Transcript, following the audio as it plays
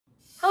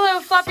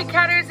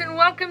Floppycatters, and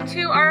welcome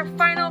to our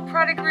final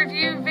product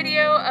review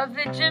video of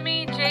the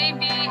Jimmy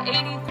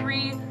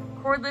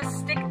JV83 Cordless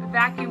Stick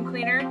Vacuum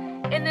Cleaner.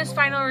 In this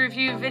final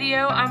review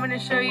video, I'm going to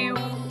show you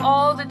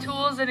all the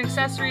tools and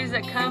accessories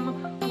that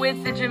come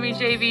with the Jimmy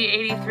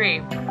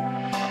JV83.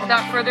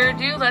 Without further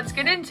ado, let's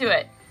get into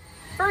it.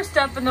 First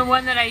up, and the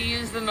one that I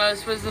used the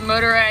most, was the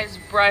motorized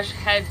brush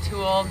head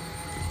tool,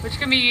 which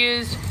can be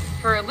used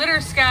for litter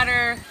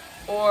scatter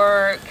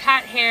or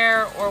cat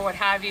hair or what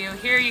have you.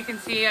 Here you can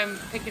see I'm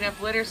picking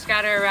up litter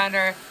scatter around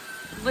our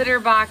litter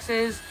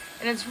boxes,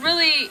 and it's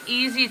really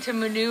easy to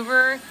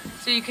maneuver,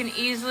 so you can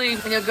easily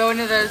go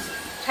into those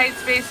tight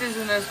spaces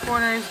in those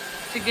corners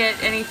to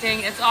get anything.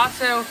 It's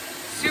also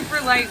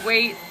super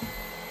lightweight,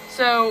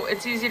 so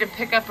it's easy to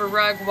pick up a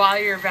rug while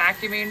you're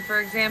vacuuming, for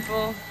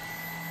example,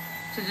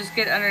 to just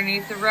get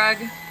underneath the rug.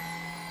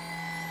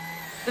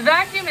 The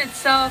vacuum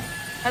itself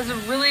has a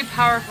really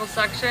powerful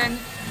suction,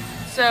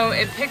 so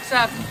it picks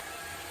up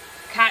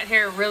cat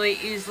hair really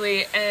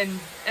easily, and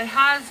it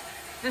has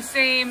the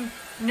same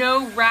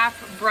no wrap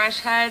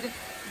brush head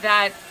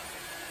that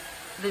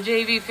the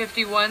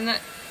JV51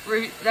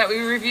 that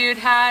we reviewed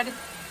had.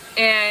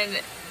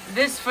 And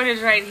this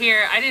footage right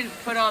here, I didn't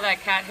put all that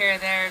cat hair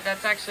there.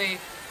 That's actually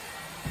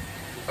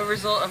a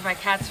result of my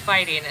cats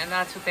fighting, and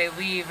that's what they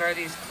leave, are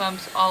these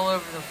clumps all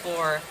over the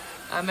floor.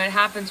 It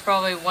happens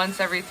probably once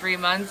every 3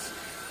 months,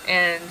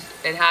 and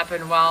it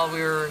happened while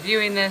we were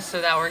reviewing this,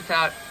 so that worked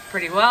out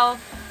pretty well.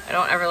 I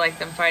don't ever like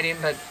them fighting,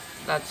 but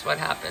that's what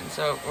happened,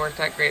 so it worked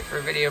out great for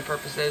video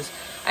purposes.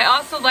 I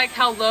also like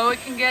how low it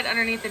can get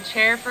underneath the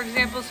chair, for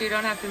example, so you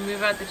don't have to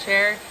move out the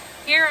chair.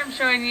 Here I'm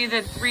showing you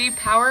the 3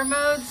 power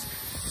modes.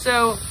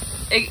 So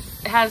it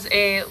has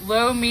a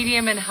low,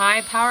 medium, and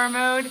high power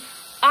mode.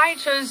 I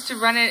chose to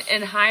run it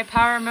in high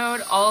power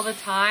mode all the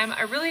time.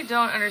 I really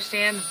don't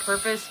understand the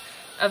purpose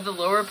of the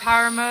lower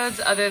power modes,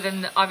 other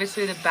than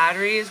obviously the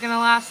battery is going to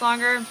last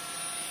longer.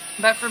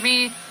 But for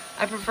me,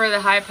 I prefer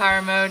the high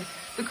power mode.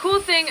 The cool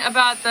thing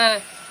about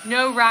the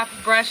no wrap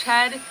brush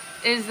head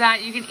is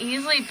that you can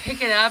easily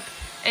pick it up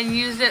and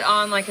use it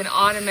on like an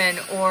ottoman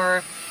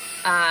or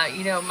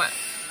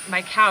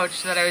my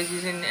couch that I was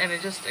using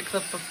in just a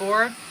clip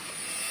before.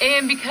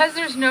 And because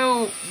there's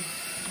no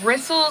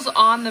bristles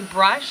on the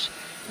brush,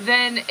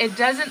 then it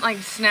doesn't like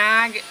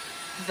snag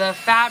the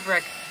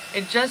fabric.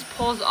 It just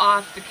pulls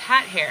off the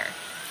cat hair.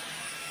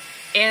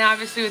 And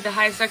obviously with the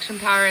high suction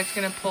power, it's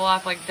gonna pull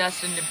off like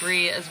dust and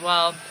debris as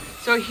well.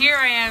 So here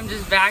I am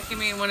just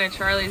vacuuming one of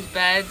Charlie's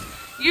beds.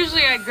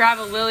 Usually I'd grab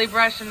a lily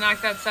brush and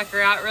knock that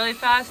sucker out really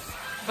fast,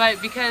 but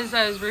because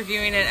I was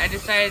reviewing it, I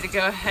decided to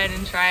go ahead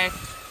and try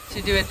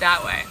to do it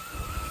that way.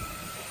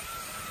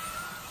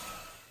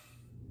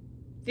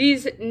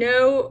 These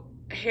no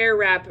hair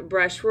wrap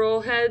brush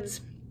roll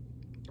heads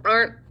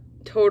aren't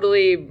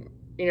totally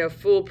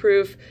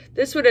foolproof.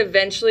 This would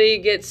eventually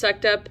get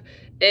sucked up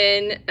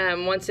in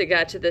once it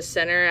got to the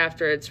center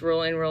after it's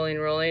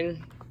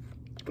rolling.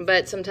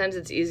 But sometimes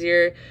it's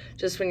easier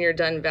just when you're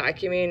done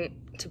vacuuming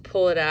to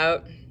pull it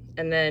out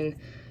and then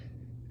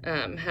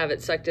have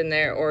it sucked in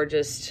there, or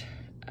just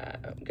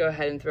go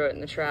ahead and throw it in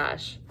the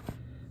trash.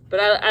 But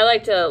I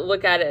like to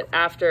look at it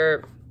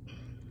after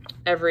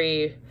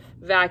every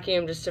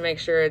vacuum just to make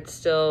sure it's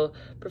still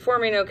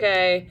performing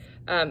okay.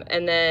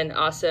 And then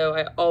also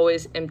I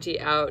always empty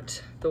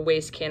out the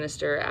waste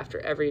canister after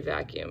every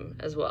vacuum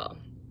as well.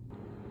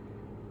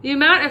 The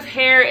amount of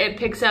hair it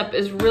picks up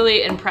is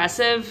really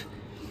impressive,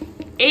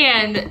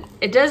 and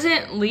it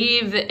doesn't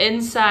leave the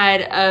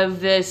inside of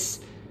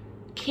this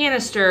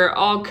canister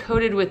all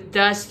coated with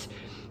dust,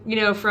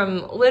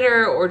 from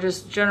litter or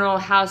just general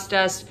house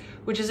dust,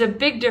 which is a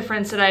big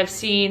difference that I've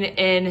seen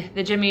in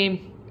the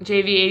Jimmy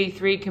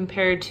JV83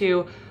 compared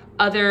to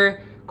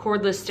other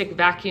cordless stick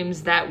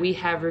vacuums that we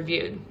have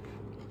reviewed.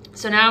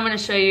 So now I'm going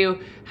to show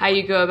you how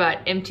you go about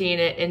emptying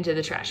it into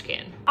the trash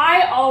can.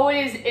 I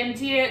always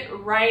empty it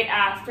right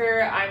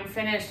after I'm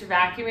finished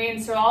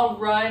vacuuming, so I'll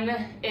run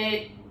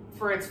it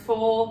for its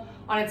full,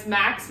 on its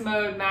max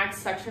mode, max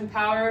suction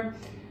power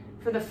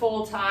for the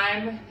full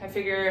time. I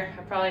figure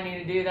I probably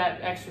need to do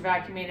that extra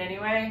vacuuming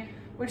anyway,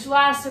 which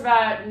lasts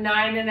about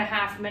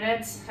 9.5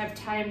 minutes. I've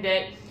timed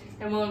it,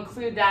 and we'll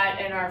include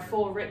that in our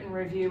full written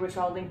review, which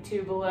I'll link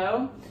to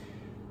below.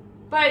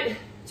 But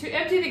to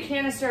empty the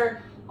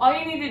canister, all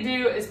you need to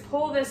do is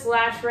pull this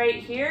latch right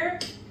here,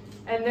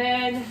 and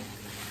then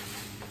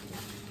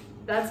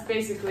that's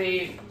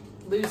basically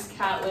loose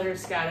cat litter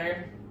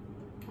scatter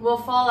will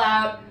fall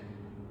out.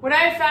 What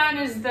I found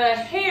is the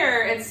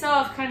hair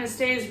itself kind of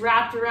stays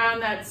wrapped around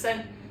that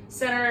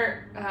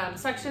center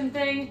suction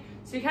thing,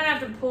 so you kind of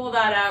have to pull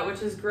that out,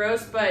 which is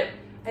gross, but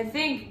I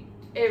think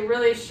it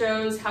really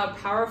shows how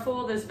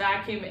powerful this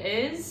vacuum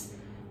is,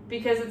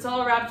 because it's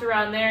all wrapped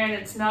around there and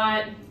it's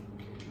not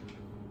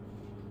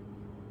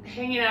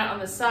hanging out on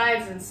the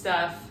sides and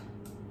stuff.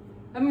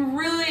 I'm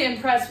really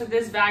impressed with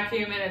this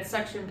vacuum and its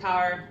suction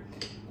power.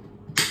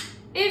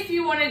 If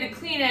you wanted to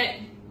clean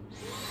it,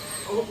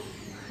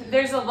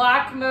 there's a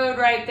lock mode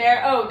right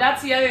there. Oh,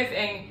 that's the other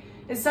thing,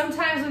 is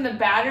sometimes when the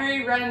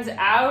battery runs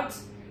out,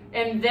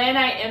 and then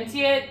I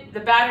empty it, the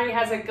battery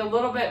has like a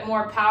little bit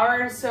more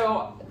power.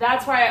 So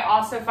that's why I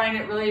also find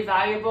it really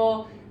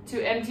valuable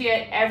to empty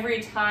it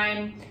every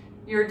time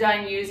you're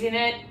done using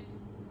it,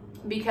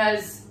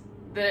 because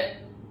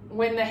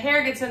when the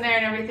hair gets in there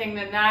and everything,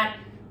 then that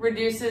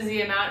reduces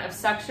the amount of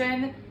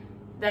suction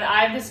that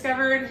I've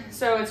discovered.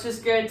 So it's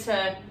just good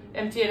to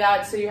empty it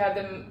out so you have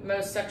the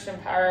most suction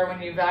power when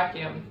you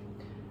vacuum.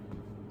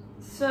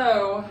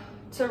 So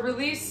to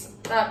release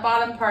that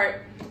bottom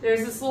part,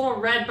 there's this little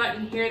red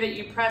button here that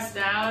you press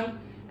down,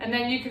 and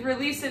then you could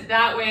release it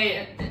that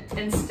way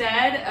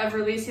instead of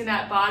releasing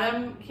that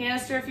bottom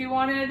canister if you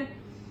wanted.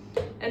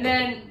 And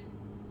then,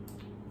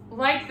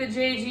 like the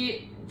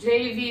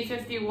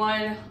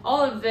JV51,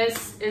 all of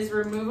this is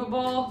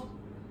removable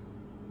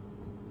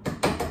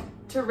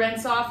to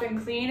rinse off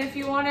and clean if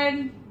you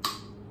wanted.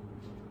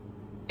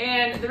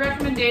 And the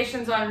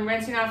recommendations on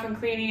rinsing off and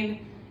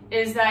cleaning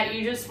is that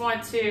you just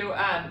want to,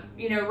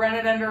 run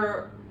it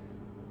under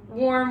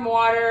warm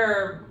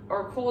water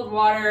or cold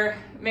water,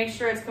 make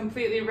sure it's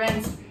completely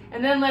rinsed,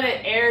 and then let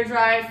it air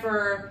dry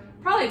for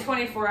probably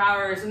 24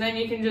 hours, and then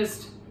you can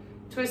just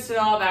twist it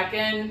all back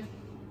in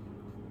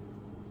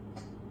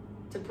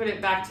to put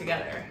it back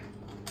together.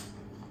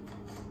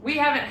 We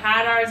haven't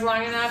had ours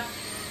long enough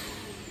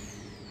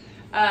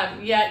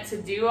yet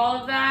to do all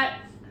of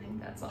that. I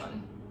think that's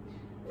on.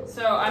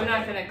 So I'm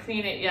not gonna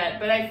clean it yet,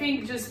 but I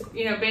think just,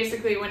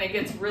 basically when it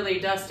gets really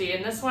dusty,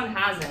 and this one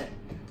hasn't,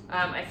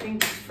 I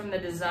think from the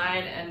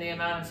design and the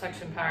amount of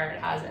suction power, it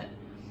hasn't.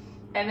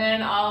 And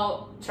then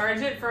I'll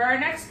charge it for our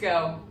next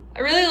go. I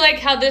really like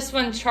how this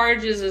one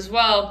charges as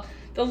well.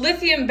 The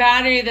lithium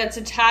battery that's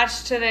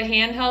attached to the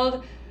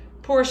handheld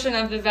portion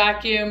of the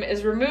vacuum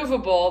is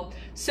removable.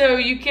 So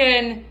you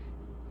can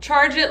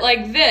charge it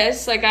like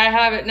this, like I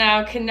have it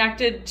now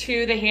connected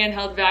to the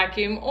handheld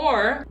vacuum,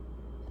 or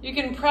you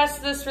can press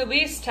this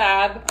release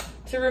tab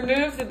to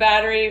remove the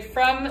battery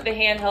from the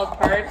handheld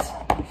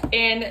part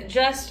and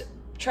just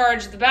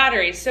charge the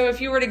battery. So if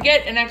you were to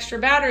get an extra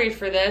battery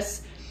for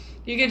this,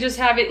 you could just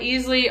have it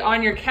easily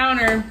on your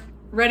counter,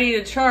 ready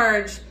to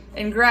charge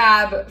and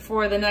grab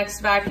for the next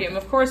vacuum.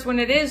 Of course, when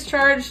it is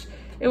charged,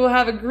 it will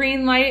have a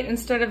green light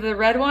instead of the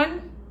red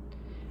one.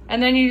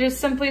 And then you just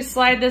simply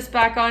slide this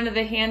back onto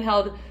the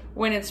handheld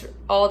when it's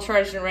all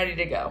charged and ready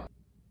to go.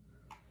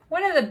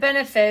 One of the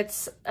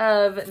benefits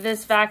of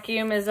this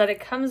vacuum is that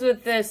it comes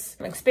with this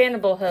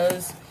expandable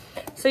hose.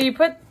 So you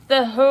put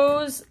the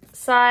hose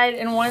side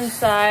in one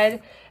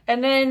side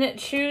and then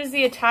choose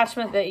the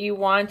attachment that you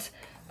want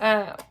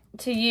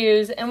to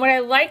use. And what I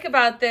like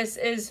about this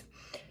is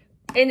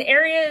in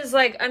areas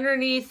like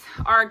underneath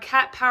our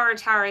cat power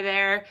tower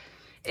there,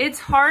 it's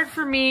hard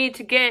for me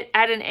to get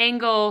at an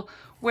angle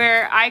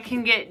where I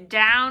can get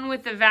down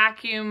with the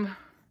vacuum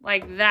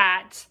like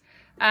that,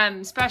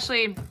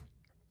 especially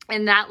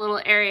in that little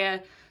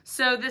area.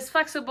 So this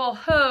flexible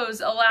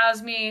hose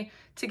allows me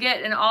to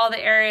get in all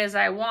the areas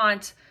I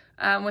want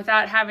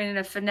without having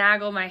to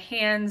finagle my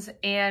hands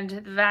and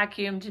the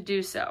vacuum to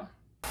do so.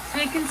 So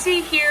you can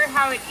see here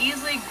how it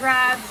easily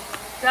grabs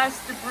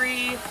dust,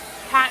 debris,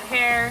 cat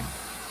hair,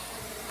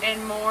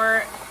 and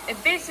more.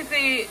 It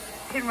basically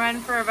can run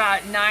for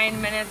about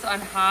 9 minutes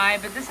on high,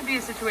 but this would be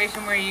a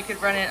situation where you could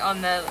run it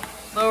on the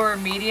lower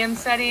medium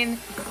setting,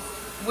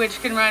 which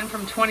can run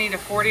from 20 to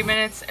 40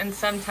 minutes and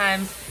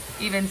sometimes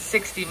even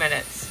 60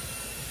 minutes.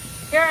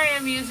 Here I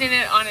am using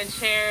it on a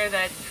chair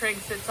that Trig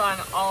sits on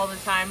all the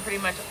time,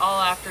 pretty much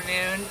all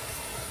afternoon,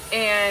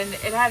 and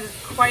it has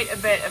quite a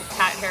bit of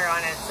cat hair on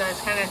it, so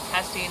it's kind of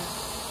testing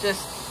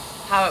just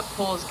how it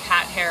pulls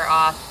cat hair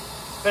off.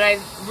 But I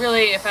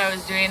really, if I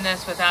was doing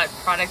this without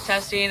product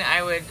testing,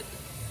 I would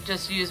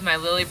just use my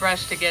lily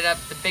brush to get up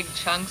the big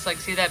chunks, like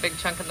see that big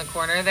chunk in the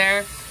corner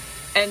there?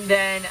 And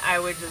then I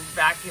would just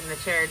vacuum the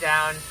chair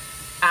down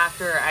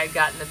after I'd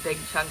gotten the big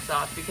chunks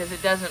off, because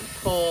it doesn't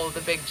pull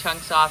the big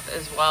chunks off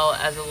as well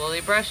as a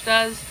lily brush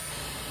does.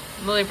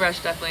 Lily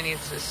brush definitely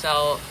needs to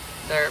sell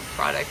their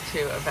product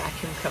to a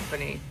vacuum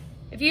company.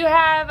 If you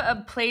have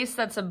a place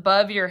that's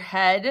above your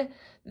head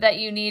that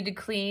you need to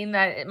clean,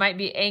 that it might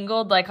be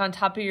angled, like on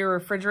top of your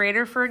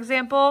refrigerator, for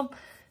example,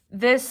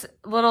 this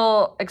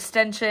little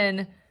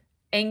extension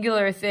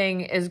angular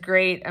thing is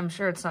great. I'm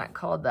sure it's not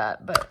called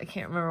that, but I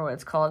can't remember what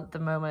it's called at the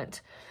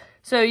moment.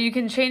 So you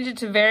can change it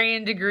to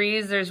varying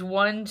degrees. There's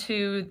 1,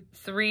 2,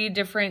 3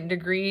 different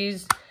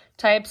degrees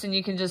types, and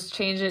you can just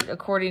change it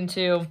according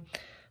to,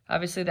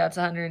 obviously that's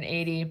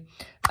 180.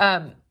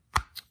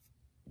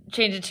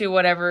 Change it to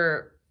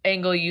whatever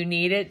angle you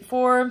need it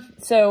for.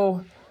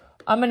 So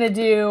I'm gonna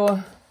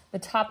do the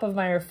top of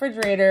my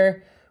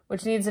refrigerator,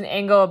 which needs an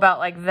angle about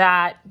like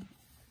that.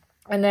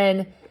 And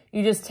then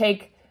you just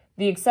take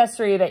the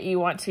accessory that you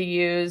want to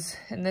use,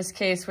 in this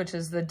case, which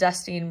is the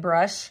dusting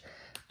brush,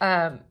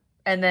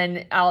 and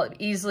then I'll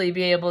easily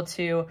be able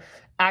to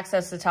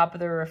access the top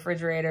of the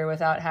refrigerator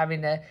without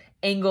having to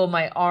angle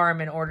my arm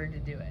in order to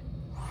do it.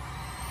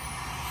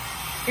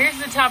 Here's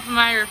the top of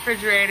my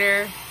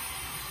refrigerator,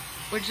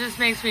 which just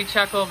makes me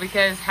chuckle,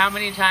 because how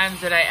many times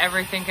did I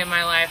ever think in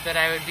my life that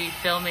I would be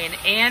filming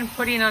and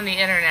putting on the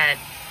internet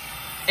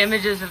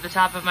images of the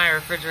top of my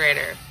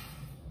refrigerator.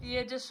 The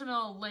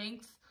additional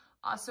length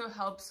also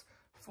helps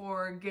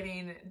for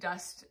getting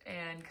dust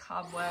and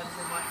cobwebs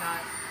and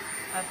whatnot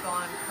up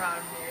on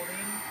crown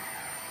molding.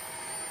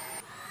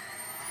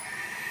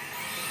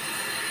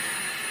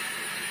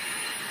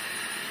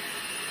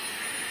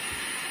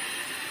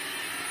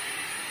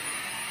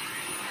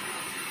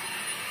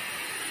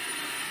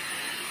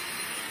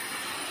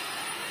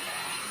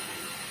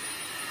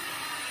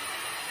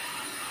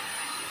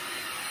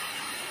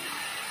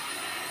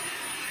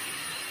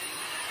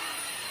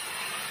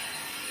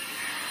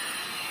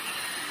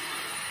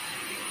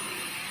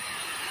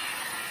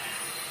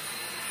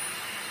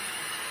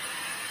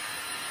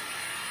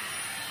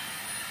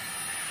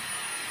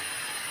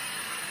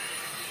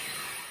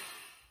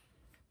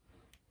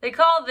 They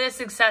call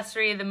this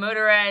accessory the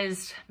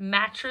motorized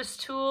mattress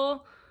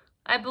tool,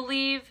 I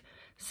believe.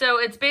 So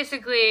it's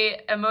basically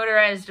a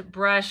motorized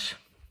brush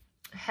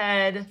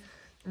head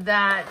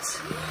that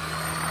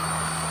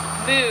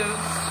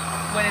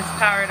moves when it's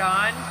powered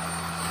on.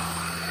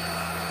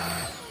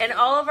 In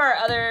all of our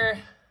other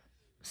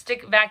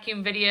stick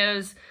vacuum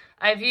videos,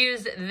 I've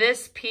used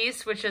this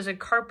piece, which is a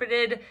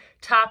carpeted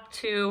top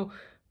to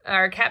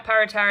our cat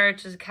power tower,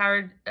 which is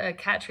a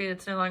cat tree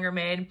that's no longer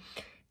made.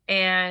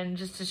 And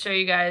just to show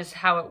you guys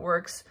how it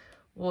works,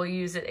 we'll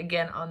use it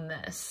again on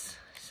this.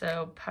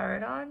 So power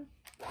it on.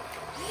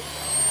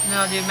 And then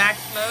I'll do max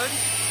mode.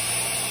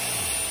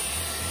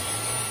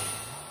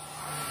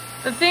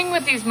 The thing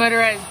with these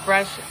motorized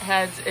brush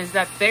heads is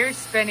that they're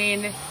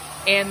spinning,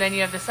 and then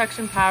you have the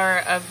suction power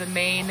of the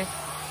main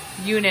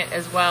unit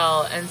as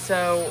well. And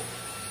so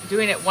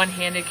doing it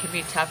one-handed can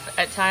be tough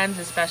at times,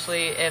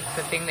 especially if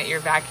the thing that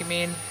you're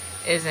vacuuming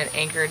isn't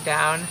anchored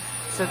down.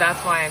 So that's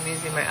why I'm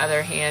using my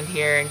other hand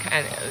here, and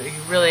kind of, you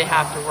really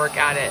have to work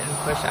at it and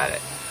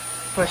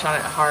push on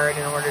it hard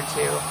in order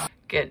to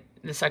get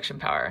the suction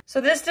power. So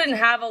this didn't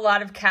have a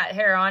lot of cat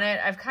hair on it.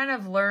 I've kind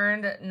of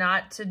learned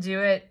not to do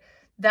it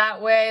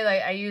that way.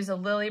 Like, I use a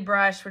lily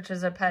brush, which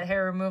is a pet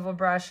hair removal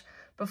brush,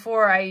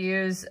 before I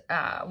use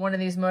one of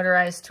these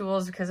motorized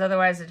tools, because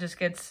otherwise it just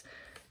gets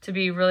to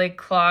be really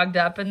clogged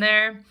up in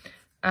there.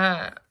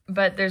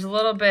 But there's a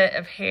little bit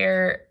of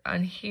hair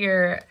on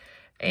here.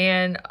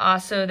 And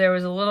also there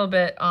was a little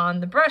bit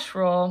on the brush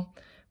roll,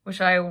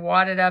 which I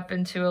wadded up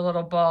into a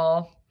little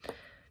ball.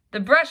 The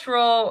brush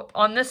roll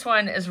on this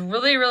one is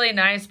really, really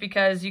nice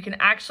because you can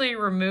actually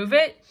remove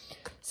it.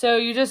 So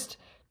you just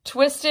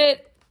twist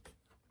it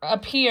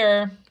up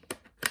here,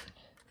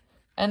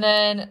 and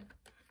then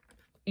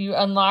you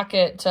unlock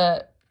it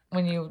to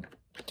when you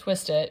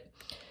twist it.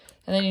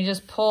 And then you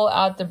just pull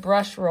out the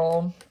brush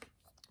roll.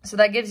 So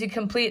that gives you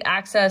complete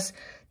access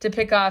to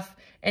pick off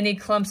any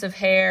clumps of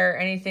hair,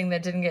 anything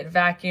that didn't get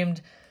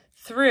vacuumed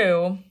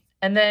through.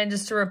 And then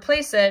just to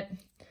replace it,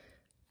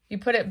 you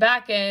put it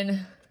back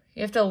in.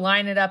 You have to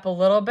line it up a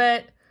little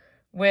bit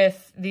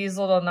with these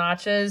little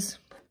notches.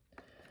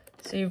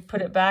 So you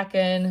put it back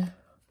in.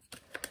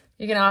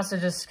 You can also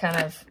just kind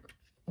of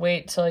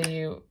wait till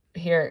you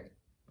hear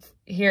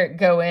it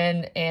go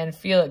in and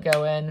feel it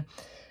go in,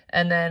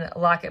 and then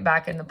lock it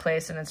back into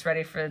place, and it's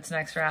ready for its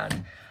next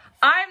round.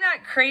 I'm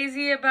not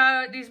crazy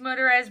about these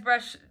motorized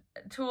brush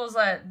tools.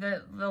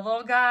 The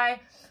little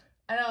guy,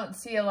 I don't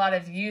see a lot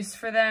of use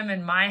for them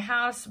in my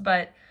house,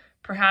 but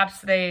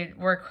perhaps they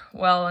work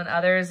well in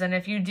others. And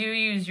if you do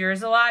use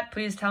yours a lot,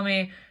 please tell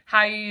me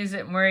how you use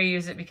it and where you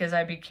use it, because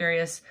I'd be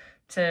curious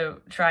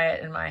to try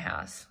it in my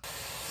house.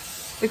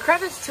 The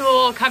crevice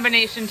tool,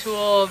 combination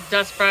tool,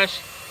 dust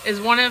brush, is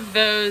one of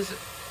those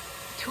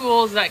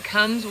tools that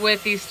comes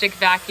with these stick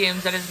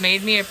vacuums that has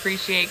made me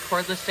appreciate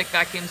cordless stick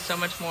vacuums so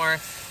much more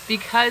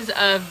because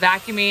of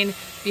vacuuming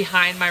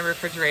behind my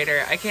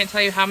refrigerator. I can't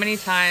tell you how many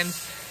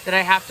times that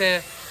I have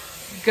to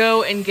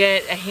go and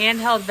get a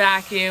handheld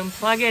vacuum,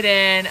 plug it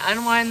in,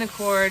 unwind the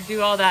cord,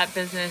 do all that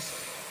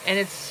business. And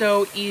it's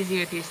so easy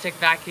with these stick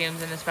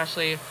vacuums, and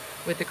especially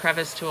with the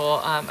crevice tool.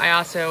 I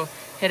also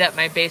hit up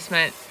my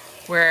basement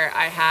where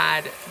I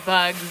had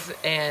bugs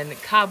and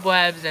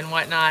cobwebs and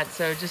whatnot.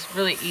 So just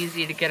really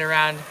easy to get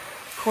around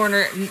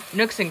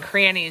nooks and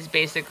crannies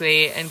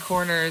basically, and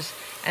corners.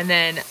 And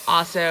then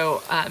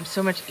also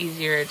so much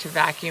easier to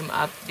vacuum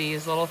up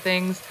these little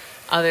things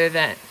rather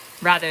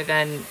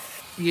than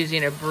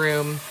using a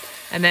broom.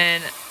 And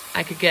then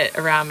I could get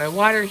around my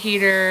water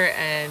heater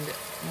and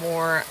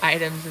more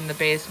items in the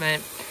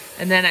basement.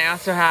 And then I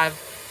also have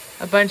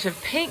a bunch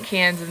of paint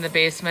cans in the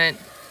basement,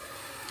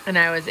 and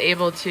I was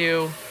able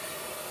to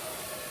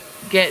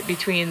get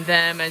between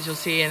them, as you'll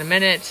see in a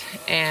minute,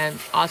 and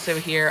also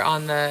here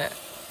on the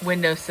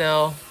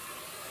windowsill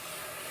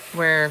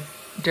where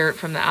dirt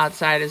from the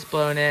outside is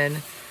blown in.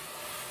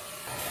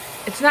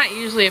 It's not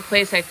usually a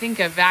place I think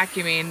of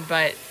vacuuming,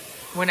 but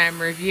when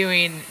I'm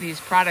reviewing these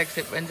products,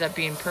 it ends up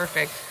being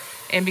perfect.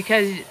 And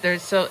because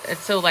it's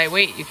so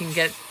lightweight, you can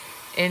get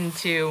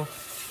into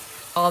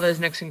all those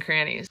nooks and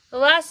crannies. The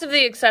last of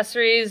the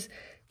accessories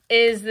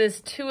is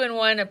this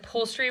 2-in-1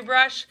 upholstery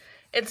brush.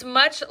 It's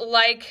much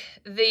like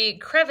the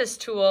crevice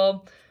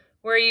tool,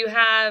 where you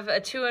have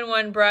a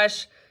 2-in-1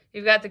 brush.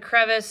 You've got the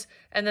crevice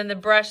and then the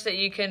brush that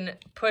you can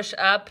push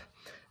up.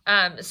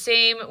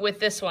 Same with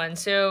this one.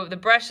 So the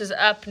brush is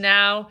up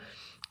now,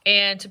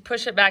 and to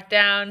push it back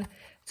down,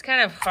 it's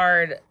kind of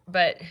hard,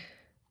 but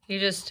you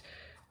just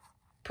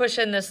push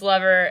in this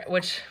lever,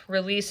 which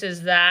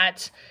releases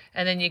that,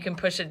 and then you can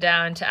push it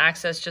down to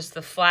access just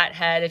the flat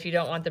head if you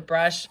don't want the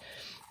brush.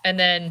 And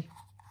then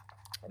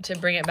to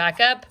bring it back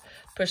up,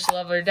 push the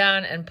lever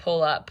down and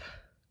pull up.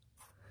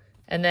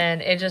 And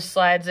then it just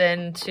slides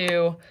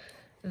into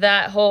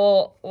that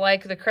hole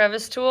like the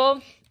crevice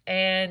tool.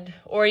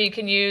 Or you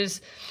can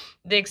use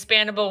the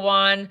expandable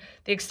wand,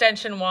 the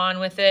extension wand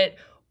with it,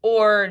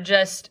 or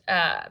just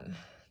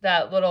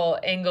that little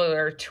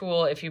angular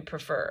tool if you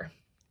prefer.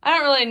 I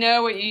don't really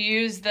know what you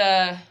use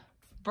the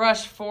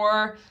brush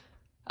for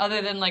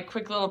other than like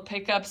quick little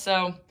pickups.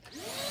 So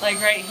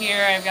like right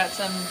here, I've got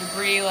some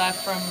debris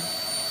left from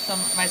some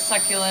of my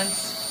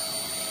succulents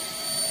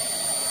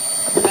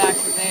back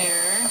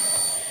there.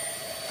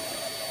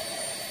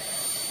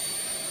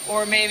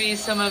 Or maybe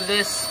some of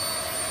this,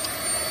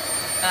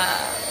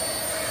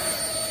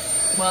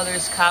 well,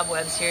 there's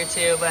cobwebs here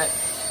too, but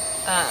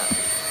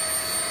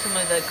some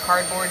of the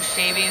cardboard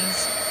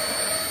shavings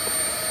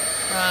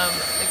from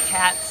the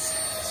cats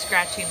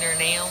scratching their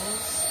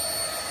nails,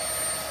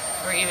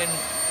 or even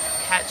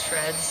cat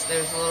shreds.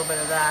 There's a little bit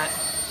of that.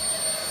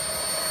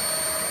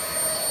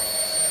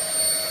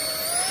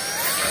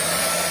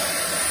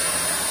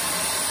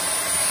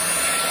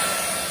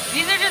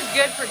 These are just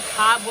good for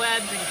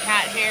cobwebs and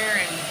cat hair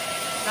and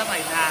stuff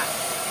like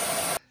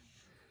that.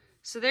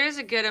 So there's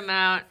a good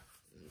amount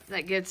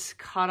that gets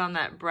caught on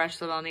that brush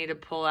that I'll need to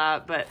pull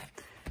out. But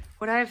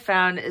what I've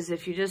found is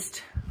if you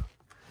just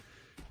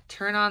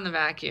turn on the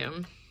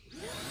vacuum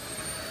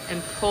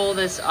and pull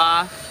this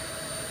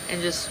off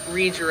and just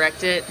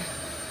redirect it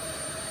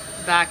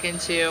back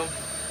into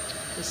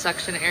the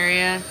suction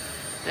area,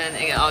 then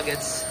it all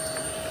gets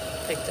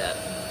picked up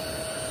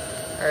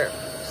or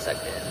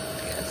sucked in,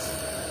 I guess.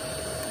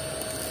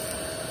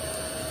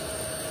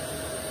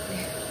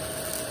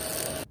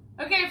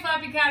 Okay,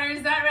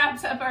 Floppycatters, that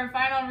wraps up our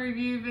final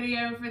review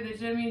video for the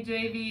Jimmy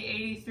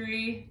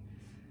JV83.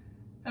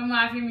 I'm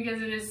laughing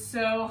because it is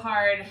so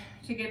hard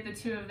to get the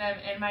two of them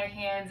in my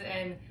hands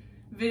and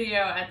video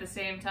at the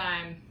same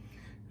time.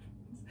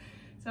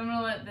 So I'm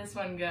gonna let this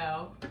one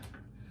go.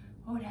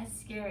 Oh, that's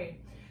scary.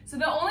 So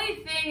the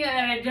only thing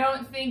that I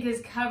don't think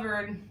is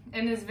covered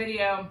in this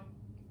video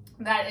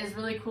that is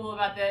really cool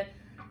about the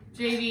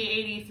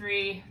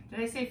JV83, did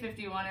I say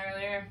 51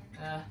 earlier?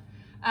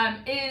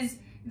 Is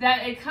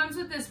that it comes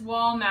with this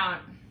wall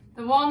mount.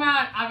 The wall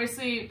mount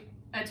obviously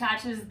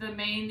attaches the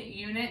main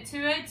unit to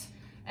it,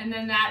 and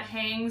then that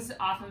hangs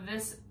off of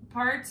this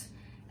part.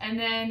 And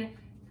then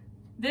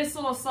this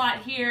little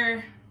slot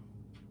here,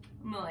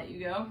 I'm gonna let you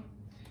go,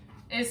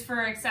 is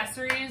for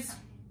accessories.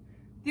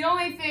 The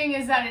only thing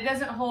is that it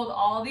doesn't hold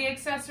all the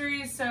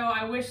accessories, so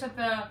I wish that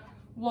the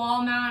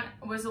wall mount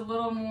was a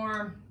little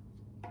more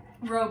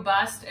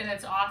robust in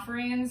its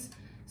offerings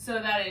so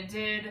that it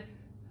did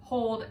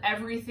hold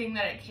everything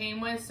that it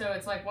came with, so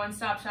it's like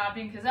one-stop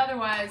shopping, because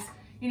otherwise,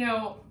 you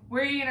know,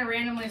 where are you gonna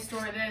randomly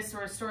store this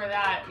or store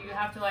that? You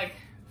have to like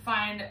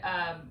find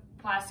a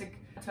plastic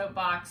tote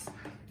box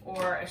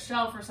or a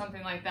shelf or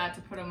something like that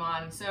to put them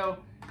on. So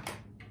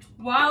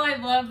while I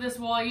love this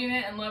wall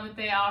unit and love that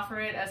they offer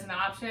it as an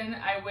option,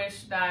 I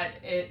wish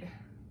that it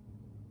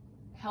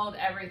held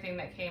everything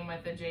that came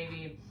with the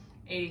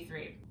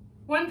JV83.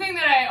 One thing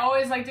that I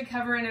always like to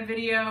cover in a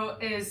video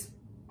is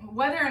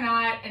whether or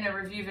not, in a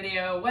review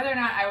video, whether or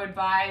not I would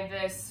buy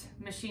this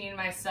machine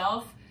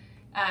myself,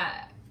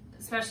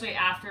 especially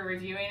after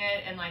reviewing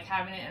it and like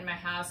having it in my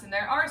house. And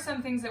there are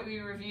some things that we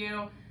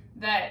review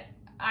that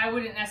I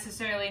wouldn't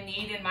necessarily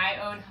need in my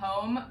own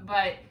home,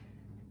 but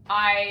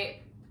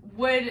I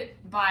would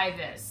buy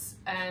this.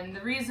 And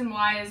the reason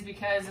why is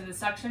because of the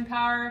suction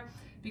power,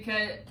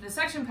 because the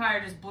suction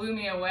power just blew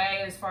me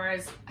away as far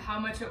as how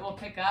much it will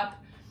pick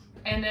up,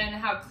 and then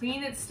how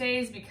clean it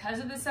stays because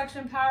of the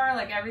suction power.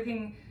 Like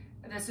everything,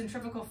 the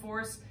centrifugal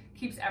force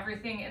keeps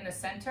everything in the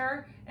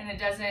center and it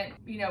doesn't,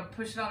 you know,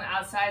 push it on the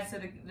outside, so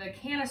the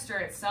canister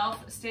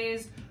itself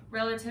stays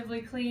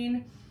relatively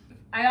clean.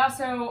 I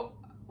also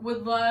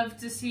would love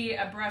to see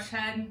a brush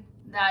head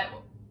that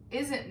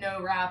isn't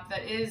no wrap,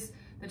 that is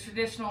the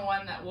traditional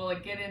one that will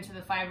like, get into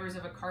the fibers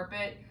of a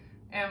carpet.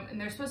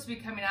 And they're supposed to be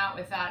coming out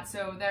with that,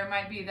 so there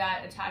might be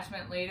that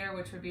attachment later,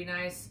 which would be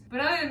nice. But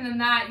other than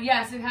that,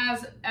 yes, it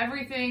has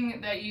everything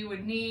that you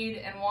would need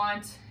and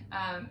want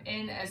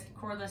in a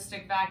cordless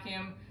stick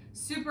vacuum.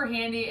 Super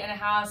handy in a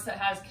house that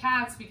has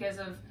cats because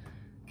of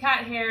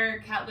cat hair,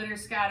 cat litter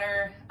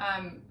scatter.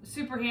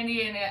 Super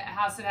handy in a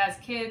house that has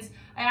kids.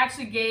 I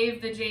actually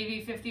gave the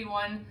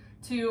JV51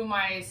 to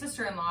my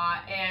sister-in-law,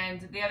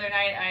 and the other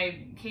night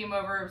I came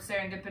over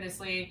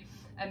serendipitously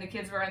and the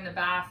kids were in the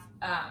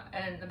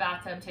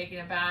bathtub taking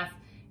a bath,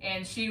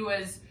 and she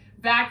was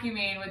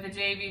vacuuming with the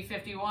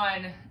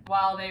JV51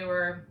 while they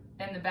were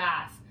in the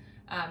bath.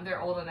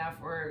 they're old enough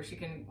where she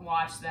can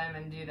watch them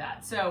and do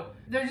that. So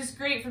they're just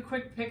great for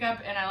quick pickup,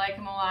 and I like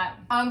them a lot.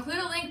 I'll include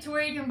a link to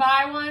where you can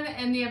buy one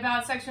in the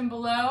About section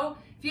below.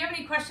 If you have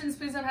any questions,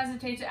 please don't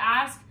hesitate to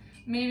ask.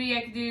 Maybe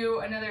I could do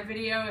another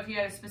video if you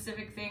had a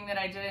specific thing that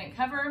I didn't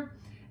cover.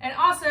 And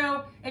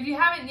also, if you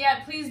haven't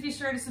yet, please be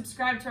sure to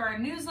subscribe to our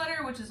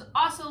newsletter, which is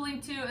also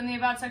linked to in the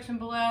About section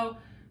below.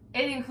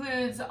 It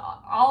includes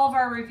all of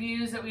our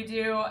reviews that we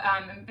do,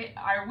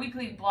 our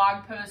weekly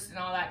blog posts and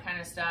all that kind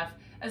of stuff,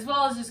 as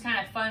well as just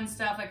kind of fun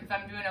stuff, like if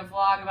I'm doing a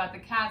vlog about the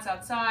cats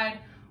outside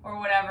or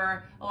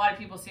whatever. A lot of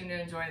people seem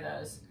to enjoy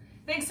those.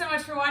 Thanks so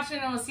much for watching,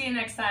 and we'll see you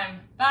next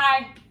time.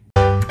 Bye!